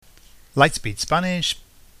Lightspeed Spanish,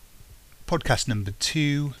 podcast number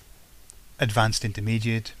 2, Advanced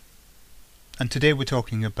Intermediate, and today we're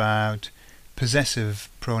talking about possessive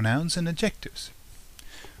pronouns and adjectives.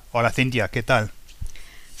 Hola Cintia, ¿qué tal?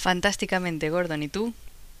 Fantásticamente, Gordon. ¿Y tú?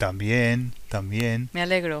 También. Me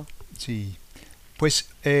alegro. Sí. Pues,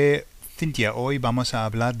 Cintia, hoy vamos a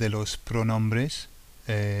hablar de los pronombres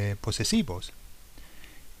posesivos.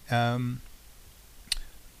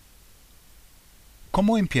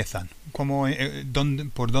 ¿Cómo empiezan?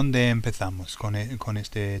 ¿Por dónde empezamos con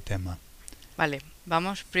este tema? Vale,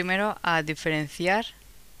 vamos primero a diferenciar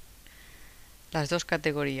las dos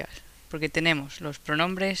categorías, porque tenemos los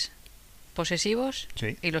pronombres posesivos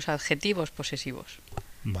Sí. y los adjetivos posesivos.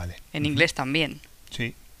 Vale. En inglés también.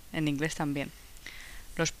 Sí. En inglés también.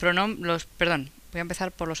 Voy a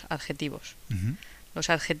empezar por los adjetivos. Ujú. Los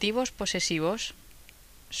adjetivos posesivos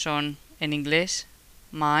son en inglés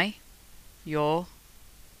my, your,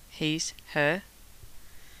 his, her,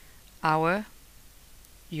 our,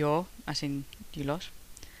 your, as in you los,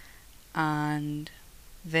 and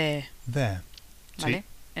their. There. ¿Vale? Sí.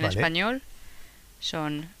 En Vale. español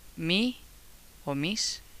son mi o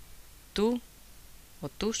mis, tú o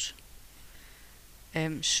tus,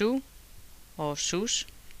 su o sus,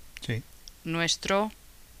 Sí. nuestro,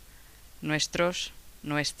 nuestros,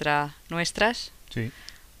 nuestra, nuestras, Sí.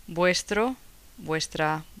 vuestro,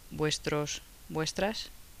 vuestra, vuestros, vuestras,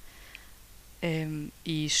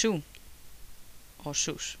 y su o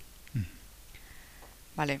sus. Mm.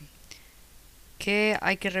 Vale. ¿Qué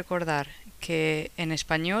hay que recordar? Que en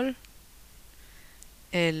español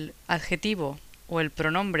el adjetivo o el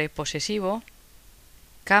pronombre posesivo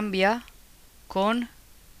cambia con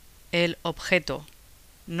el objeto,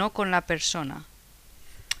 no con la persona.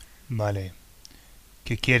 Vale.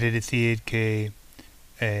 ¿Qué quiere decir que,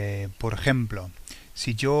 por ejemplo,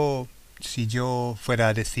 si yo fuera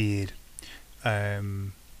a decir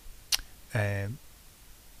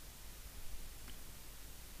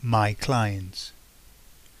my clients,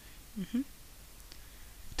 Ujú.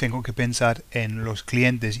 tengo que pensar en los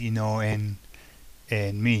clientes y no en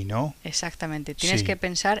mí, ¿no? Exactamente. Tienes Sí. que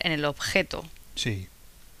pensar en el objeto. Sí.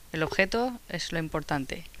 El objeto es lo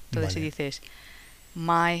importante. Entonces, si Vale. dices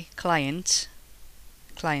my clients,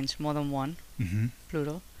 clients more than one, Ujú.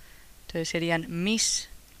 plural, entonces serían mis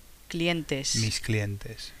clientes. Mis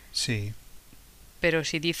clientes. Sí. Pero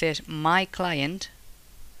si dices my client,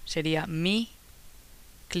 sería mi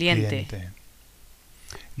cliente.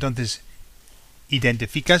 Entonces,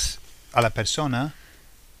 identificas a la persona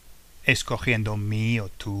escogiendo mi o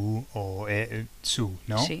tú o su,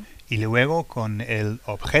 ¿no? Sí, Y luego con el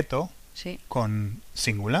objeto, sí. con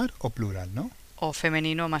singular o plural, ¿no? O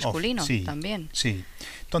femenino o masculino sí. también. Sí.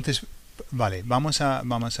 Entonces, vale, vamos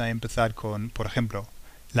a empezar con, por ejemplo,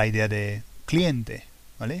 la idea de cliente,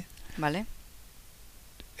 ¿vale? ¿Vale?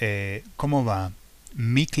 ¿Cómo va?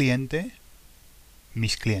 Mi cliente,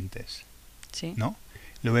 mis clientes, Sí. ¿no?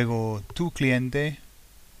 Luego tu cliente,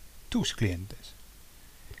 tus clientes.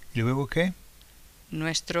 ¿Y luego qué?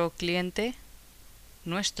 Nuestro cliente,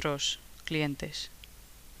 nuestros clientes.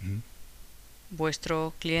 Ujú.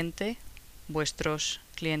 Vuestro cliente, vuestros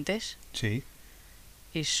clientes. Sí.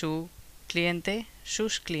 Y su cliente,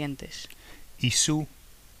 sus clientes. Y su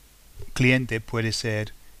cliente puede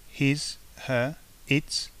ser his, her,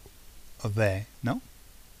 its o their, ¿no?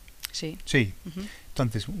 Sí. Sí. Ujú.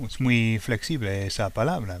 Entonces es muy flexible esa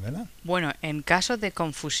palabra, ¿verdad? Bueno, en caso de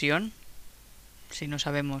confusión, si no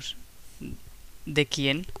sabemos de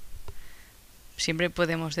quién, siempre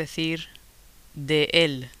podemos decir de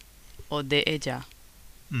él o de ella,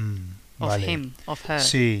 of Vale. him, of her,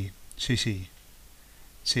 Sí, sí, sí.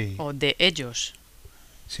 Sí, o de ellos,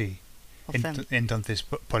 sí. of them. Entonces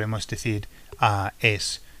podemos decir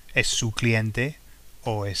es su cliente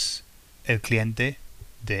o es el cliente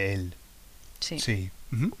de él. Sí. Sí.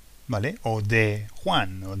 Ujú. Vale. O de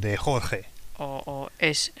Juan o de Jorge. O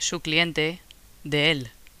es su cliente de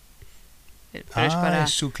él. Pero es para,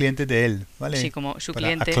 Es su cliente de él. Vale. sí, como su para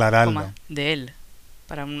cliente, aclararlo. coma, de él,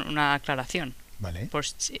 para una aclaración, Vale.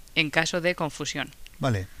 en caso de confusión.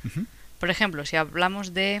 Vale. Ujú. Por ejemplo, si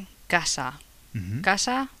hablamos de casa, Ujú.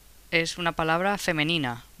 casa es una palabra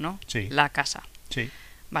femenina, ¿no? Sí. La casa. Sí.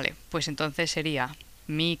 Vale, pues entonces sería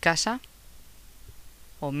mi casa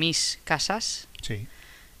o mis casas, Sí.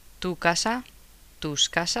 tu casa, tus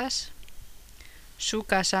casas, su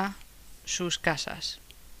casa, sus casas.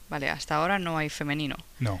 Vale, hasta ahora no hay femenino.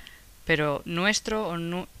 No. Pero nuestro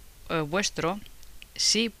o vuestro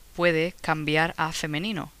sí puede cambiar a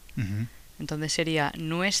femenino. Ujú. Entonces sería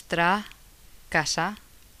nuestra casa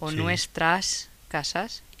o Sí. nuestras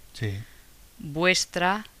casas, Sí.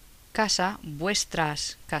 vuestra casa,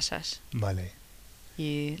 vuestras casas. Vale,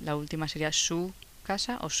 Y la última sería su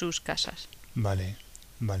casa o sus casas. vale,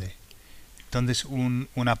 vale. Entonces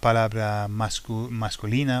una palabra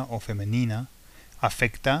masculina o femenina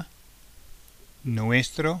afecta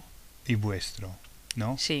nuestro y vuestro,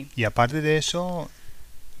 ¿no? Sí, Y aparte de eso,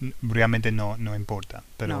 realmente no importa.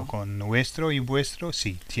 Pero no. con nuestro y vuestro,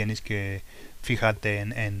 sí, tienes que fijarte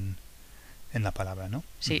en la palabra, ¿no?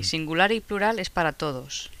 Sí, Ujú. singular y plural es para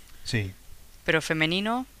todos. Sí, Pero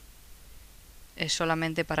femenino es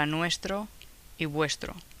solamente para nuestro y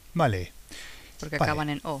vuestro, vale, porque vale. acaban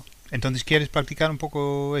en O. Entonces, ¿quieres practicar un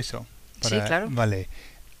poco eso? Sí, claro. Vale.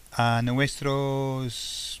 A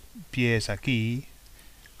nuestros pies aquí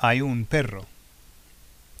hay un perro.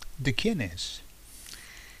 ¿De quién es?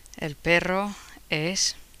 El perro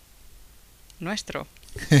es nuestro.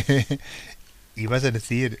 Ibas a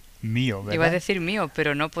decir mío, Iba a ¿verdad? decir mío,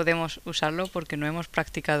 pero no podemos usarlo porque no hemos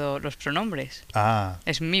practicado los pronombres. Ah,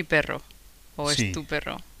 Es mi perro o es sí. tu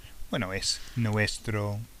perro, Bueno, es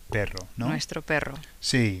nuestro perro, ¿no? nuestro perro.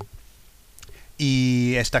 Sí.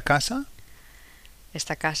 ¿Y esta casa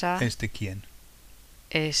Esta casa es de quién?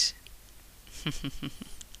 es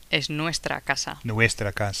es nuestra casa.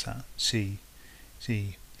 Nuestra casa, sí,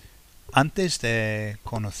 sí. Antes de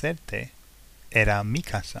conocerte era mi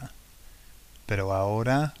casa, pero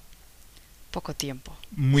ahora Poco tiempo.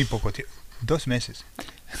 muy poco tiempo, 2 meses.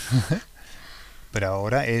 Pero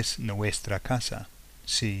ahora es nuestra casa,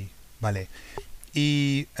 sí, vale.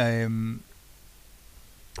 Y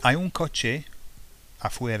hay un coche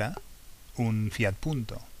afuera, un Fiat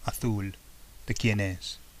Punto azul. ¿De quién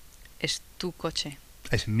es? Es tu coche.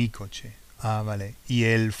 Es mi coche. Ah, vale. Y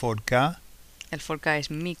el Ford Ka El Forca es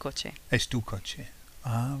mi coche. es tu coche.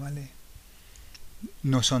 Ah, vale.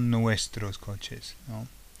 No son nuestros coches, ¿no?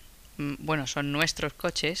 Bueno, son nuestros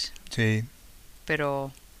coches, Sí,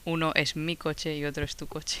 pero uno es mi coche y otro es tu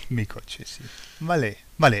coche. mi coche, sí. Vale,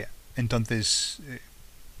 vale. Entonces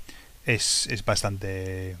es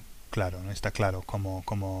bastante claro, ¿no? Está claro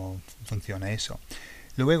cómo funciona eso.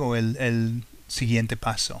 Luego el siguiente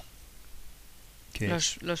paso, que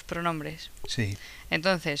es, Los pronombres. sí,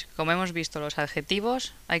 Entonces, como hemos visto, los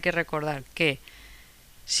adjetivos hay que recordar que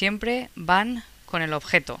siempre van con el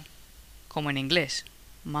objeto, como en inglés.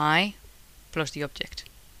 My plus the object.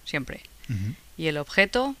 Siempre. ujú, Y el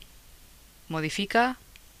objeto modifica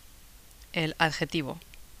el adjetivo.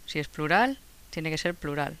 Si es plural, tiene que ser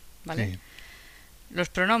plural, ¿vale? sí, Los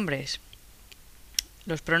pronombres.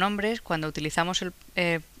 Los pronombres, cuando utilizamos el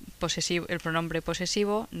pronombre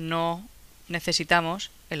posesivo, no necesitamos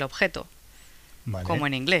el objeto, vale, como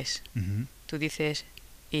en inglés. ujú, Tú dices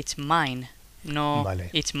it's mine, no vale.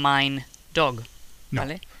 it's mine dog, No,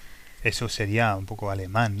 ¿vale? eso sería un poco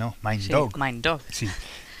alemán, ¿no? Mein Sí, Dog. mine dog. Sí,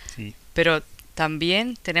 sí, Pero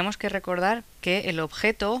también tenemos que recordar que el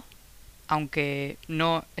objeto, aunque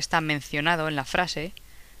no está mencionado en la frase,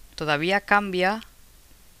 todavía cambia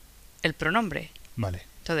el pronombre. vale,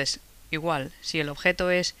 Entonces, igual, si el objeto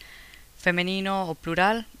es femenino o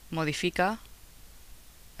plural, modifica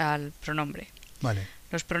al pronombre. vale,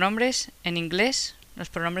 Los pronombres en inglés, los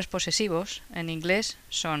pronombres posesivos en inglés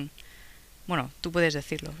son... Bueno, tú puedes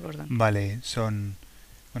decirlo, Gordon. vale. Son,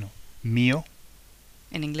 bueno, mío,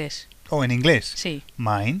 En inglés. o en inglés, Sí,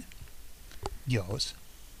 mine, yours,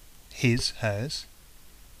 his, hers,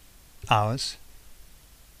 ours,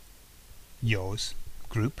 yours,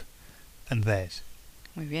 group, and theirs.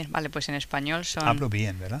 muy bien. Vale, pues en español son... Hablo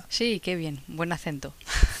bien, ¿verdad? Sí, qué bien. Buen acento.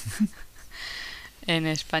 En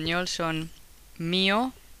español son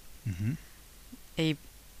mío Ujú, y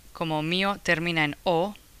como mío termina en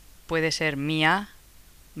o, puede ser mía,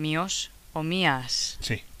 míos o mías.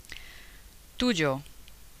 sí. Tuyo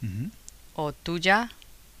Ujú, o tuya,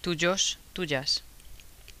 tuyos, tuyas.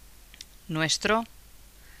 Nuestro,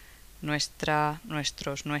 nuestra,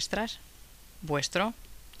 nuestros, nuestras. Vuestro,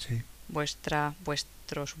 sí. vuestra,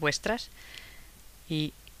 vuestros, vuestras.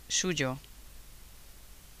 Y suyo.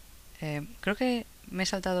 Creo que me he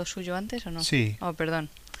saltado suyo antes o no. Sí, Oh, perdón.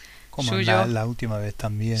 como Suyo. la última vez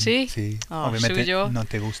también. ¿Sí? Sí, Oh, obviamente suyo. no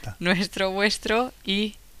te gusta. Nuestro, vuestro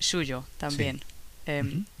y suyo también.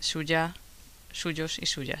 Ujú. Suya, suyos y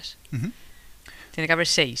suyas. Ujú. Tiene que haber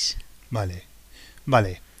 6. Vale,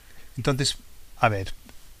 vale. Entonces, a ver,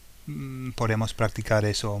 podemos practicar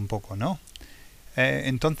eso un poco, ¿no?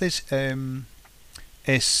 Entonces,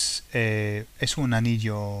 es un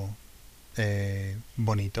anillo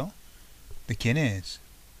bonito. ¿De quién es?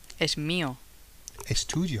 Es mío. Es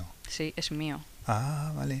tuyo. Sí, es mío.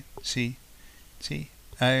 Ah, vale, sí, sí.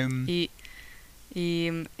 Y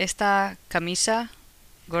esta camisa,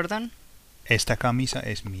 Gordon, Esta camisa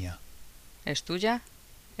es mía. es tuya,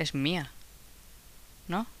 es mía,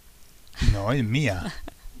 ¿no? No, es mía.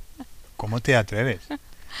 ¿Cómo te atreves?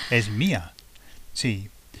 Es mía. Sí,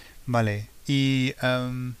 vale. Y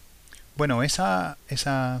bueno, esa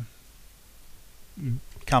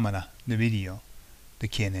cámara de vídeo, ¿de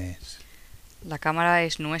quién es? La cámara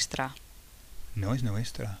es nuestra. No es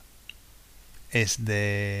nuestra. Es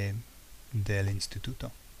del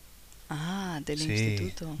instituto. Ah, del Sí,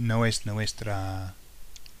 instituto. no es nuestra.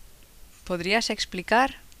 ¿Podrías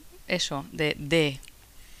explicar eso de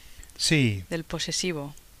Sí, del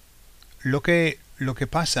posesivo? lo que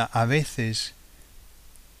pasa a veces,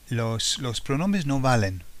 los pronombres no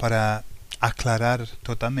valen para aclarar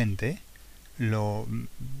totalmente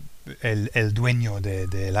el dueño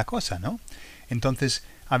de la cosa, ¿no? Entonces,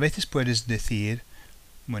 a veces puedes decir,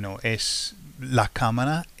 bueno, la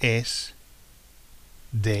cámara es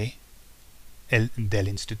del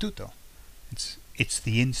instituto. It's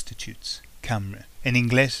the institute's camera. En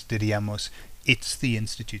inglés diríamos it's the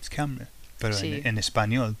institute's camera, pero Sí. en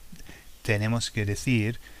español tenemos que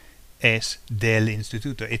decir es del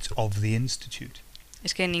instituto. It's of the institute.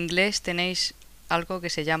 Es que en inglés tenéis algo que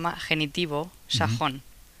se llama genitivo sajón,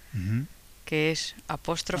 Ujú. que es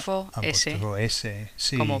apóstrofo S, Apóstrofo S,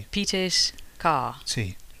 sí. como Peter's car,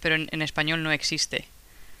 Sí, pero en español no existe.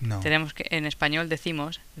 no. Tenemos que en español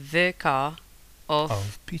decimos the car of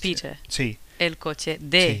Of Peter, Sí, el coche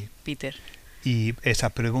de Sí. Peter. y esa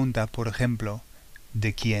pregunta, por ejemplo,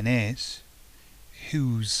 ¿de quién es?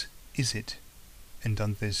 Whose is it?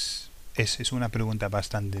 Entonces, es una pregunta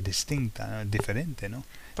bastante distinta, ¿no? Diferente, ¿no?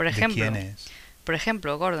 Por ¿De ejemplo, quién es?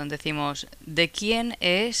 Gordon, decimos ¿de quién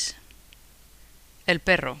es el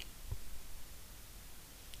perro?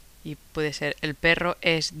 Y puede ser el perro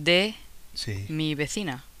es de Sí, mi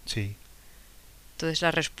vecina. sí. Entonces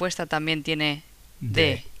la respuesta también tiene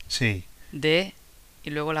de, Sí, de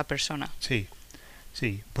y luego la persona. sí,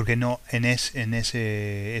 sí. Porque no, en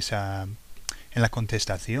la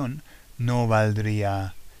contestación no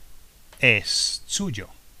valdría es suyo.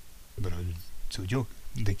 Pero suyo,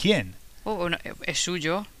 ¿de quién? Oh, bueno, es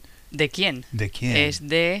suyo. ¿De quién? ¿De quién? Es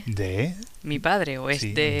de De, mi padre o es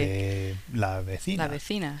sí, de la vecina. la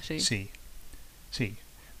vecina, sí. Sí, sí.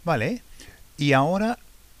 Vale. Y ahora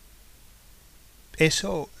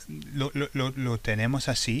eso lo tenemos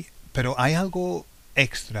así, pero hay algo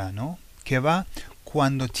extra, ¿no? Que va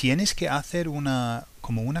cuando tienes que hacer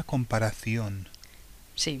como una comparación,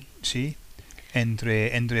 Sí. ¿sí?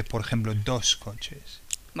 Entre, por ejemplo, dos coches.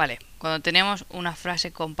 Vale, cuando tenemos una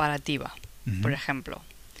frase comparativa, Ujú. por ejemplo,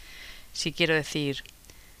 si quiero decir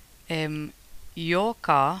your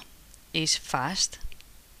car is fast,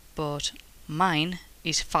 but mine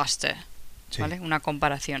is faster. Sí, ¿Vale? Una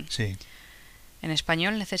comparación. sí, En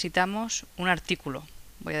español necesitamos un artículo,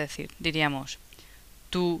 voy a decir. Diríamos,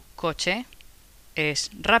 tu coche es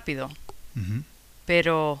rápido, ujú,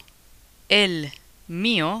 pero el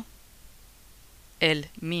mío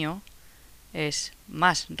es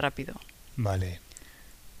más rápido. vale.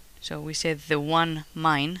 So we say the one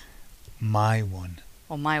mine My one.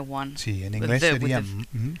 o my one. Sí, en With inglés the- sería,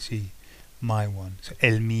 with sí, my one.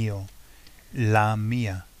 El mío, la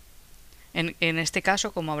mía. En este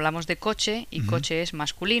caso, como hablamos de coche, y Ujú. coche es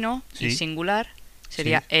masculino y Sí. singular,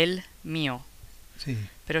 sería Sí. el mío. Sí,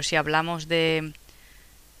 Pero si hablamos de,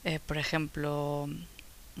 por ejemplo,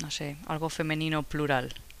 no sé, algo femenino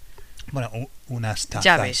plural, bueno, unas tazas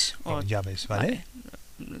Llaves, o o- llaves, ¿vale?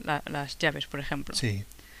 las llaves, por ejemplo. Sí,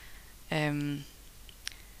 Em,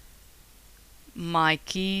 my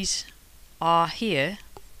keys are here,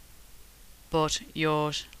 but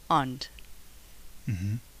yours aren't.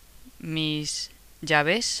 ujú, Mis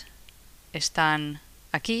llaves están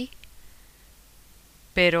aquí,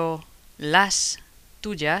 pero las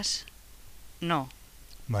tuyas no.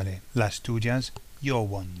 vale. Las tuyas, your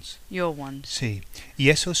ones. Your ones. Sí, y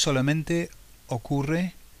eso solamente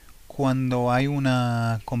ocurre cuando hay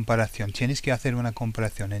una comparación. Tienes que hacer una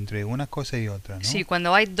comparación entre una cosa y otra, ¿no? Sí,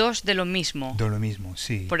 cuando hay dos de lo mismo. De lo mismo,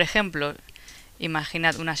 sí. Por ejemplo,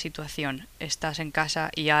 imaginad una situación. Estás en casa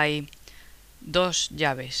y hay dos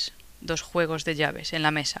llaves, dos juegos de llaves en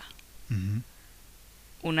la mesa. Ujú,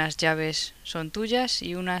 Unas llaves son tuyas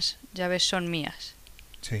y unas llaves son mías.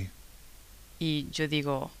 sí, Y yo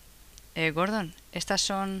digo, Gordon, ¿estas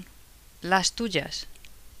son las tuyas?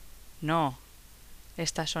 No,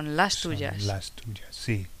 estas son las son tuyas. las tuyas,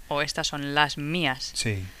 sí, O estas son las mías.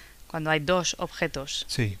 sí, Cuando hay dos objetos,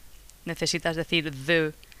 sí. necesitas decir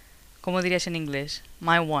the. ¿Cómo dirías en inglés?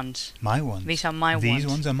 My ones. My ones. These are my These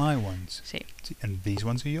ones. ones are my ones. Sí, Sí, and these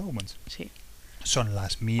ones are your ones. sí. Son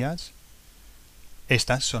las mías,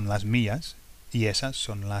 estas son las mías y esas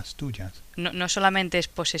son las tuyas. No solamente es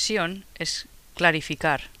posesión, es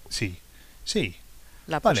clarificar Sí, sí,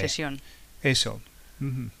 la Vale. posesión. eso.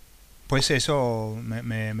 Ujú. Pues eso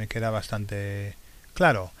me queda bastante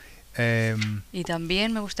claro. Y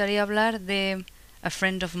también me gustaría hablar de a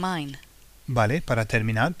friend of mine. Vale, para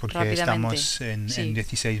terminar, porque Rápidamente. estamos en Sí.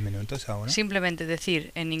 16 minutos ahora. Simplemente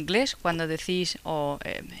decir en inglés cuando decís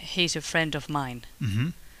he's a friend of mine.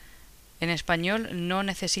 Ujú. En español no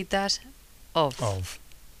necesitas of. Of.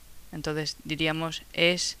 Entonces diríamos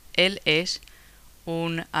él es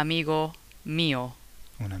un amigo mío.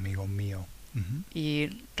 Un amigo mío. Ujú.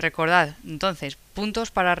 Y recordad, entonces,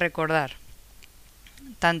 puntos para recordar.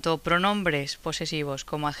 Tanto pronombres posesivos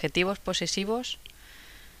como adjetivos posesivos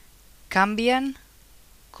cambian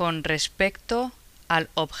con respecto al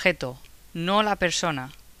objeto, no a la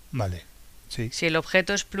persona. Vale, sí. Si el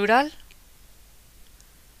objeto es plural,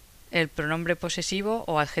 el pronombre posesivo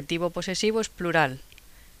o adjetivo posesivo es plural.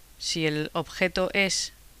 Si el objeto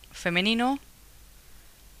es femenino,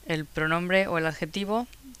 el pronombre o el adjetivo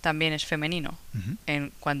también es femenino, Ujú.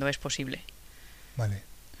 cuando es posible. Vale.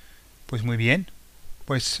 Pues muy bien.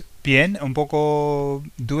 Pues bien, un poco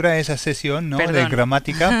dura esa sesión, ¿no? De Perdón.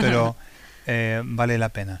 gramática, pero vale la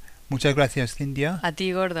pena. Muchas gracias, Cintia. A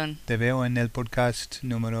ti, Gordon. Te veo en el podcast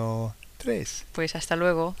número 3. Pues hasta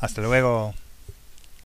luego. Hasta luego.